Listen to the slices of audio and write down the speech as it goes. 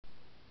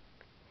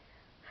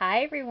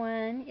Hi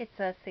everyone, it's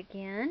us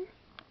again.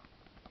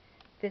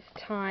 This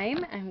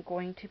time I'm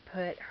going to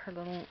put her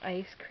little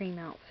ice cream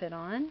outfit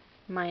on,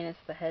 minus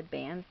the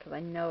headband, because I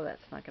know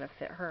that's not going to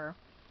fit her.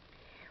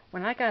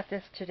 When I got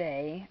this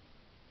today,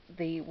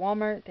 the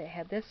Walmart that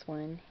had this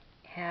one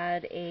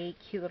had a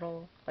cute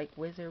little like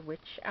wizard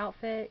witch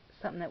outfit,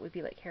 something that would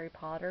be like Harry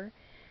Potter.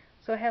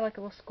 So it had like a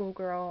little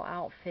schoolgirl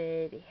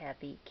outfit, it had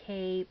the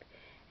cape,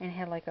 and it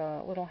had like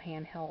a little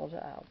handheld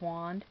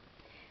wand.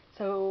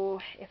 So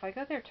if I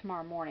go there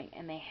tomorrow morning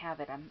and they have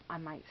it, I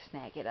might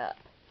snag it up.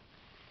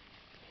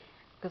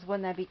 Because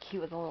wouldn't that be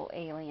cute with a little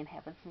alien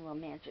having some little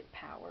magic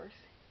powers?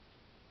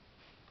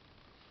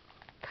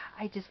 God,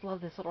 I just love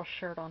this little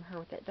shirt on her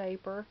with that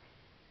diaper.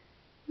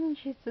 And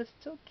she's just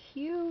so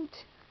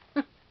cute.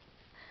 But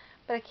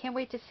I can't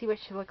wait to see what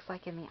she looks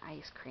like in the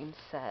ice cream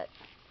set.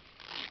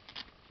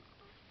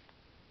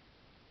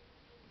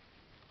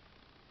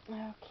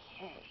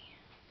 Okay.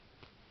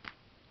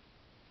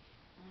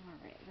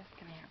 Alright, this is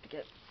going to have to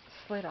get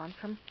slid on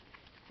from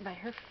by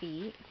her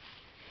feet.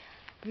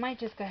 I might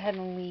just go ahead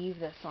and leave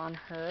this on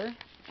her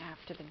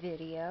after the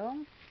video.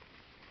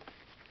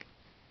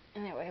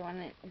 And that way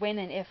when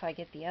and if I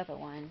get the other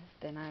one,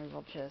 then I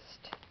will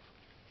just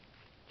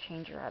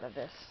change her out of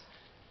this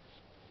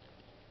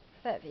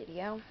for that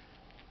video.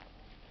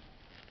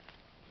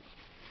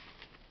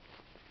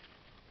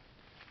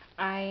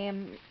 I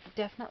am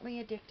definitely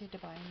addicted to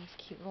buying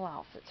these cute little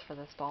outfits for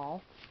this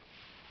doll.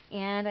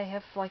 And I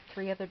have like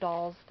 3 other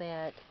dolls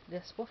that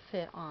this will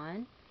fit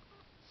on.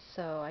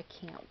 So I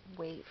can't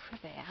wait for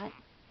that.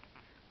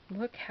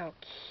 Look how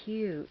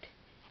cute.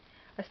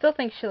 I still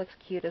think she looks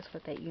cutest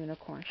with that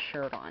unicorn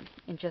shirt on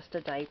and just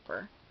a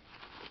diaper.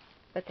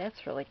 But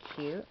that's really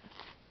cute.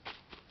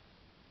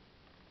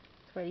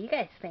 So what do you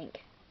guys think?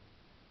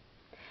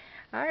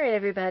 Alright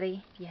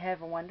everybody, you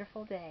have a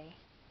wonderful day.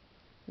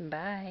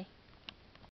 Bye.